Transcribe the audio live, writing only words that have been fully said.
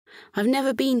I've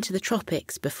never been to the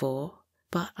tropics before,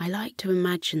 but I like to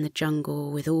imagine the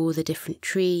jungle with all the different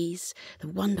trees, the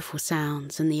wonderful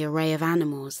sounds, and the array of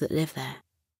animals that live there.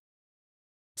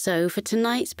 So for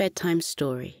tonight's bedtime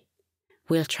story,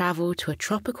 we'll travel to a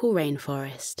tropical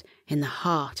rainforest in the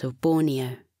heart of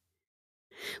Borneo.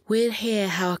 We'll hear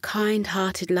how a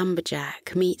kind-hearted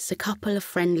lumberjack meets a couple of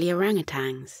friendly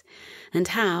orangutans, and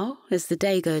how, as the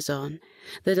day goes on,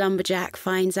 the lumberjack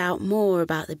finds out more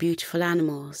about the beautiful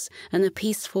animals and the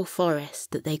peaceful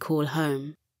forest that they call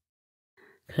home.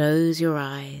 Close your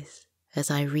eyes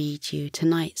as I read you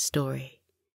tonight's story,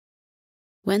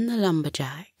 When the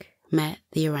Lumberjack Met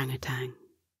the Orangutan.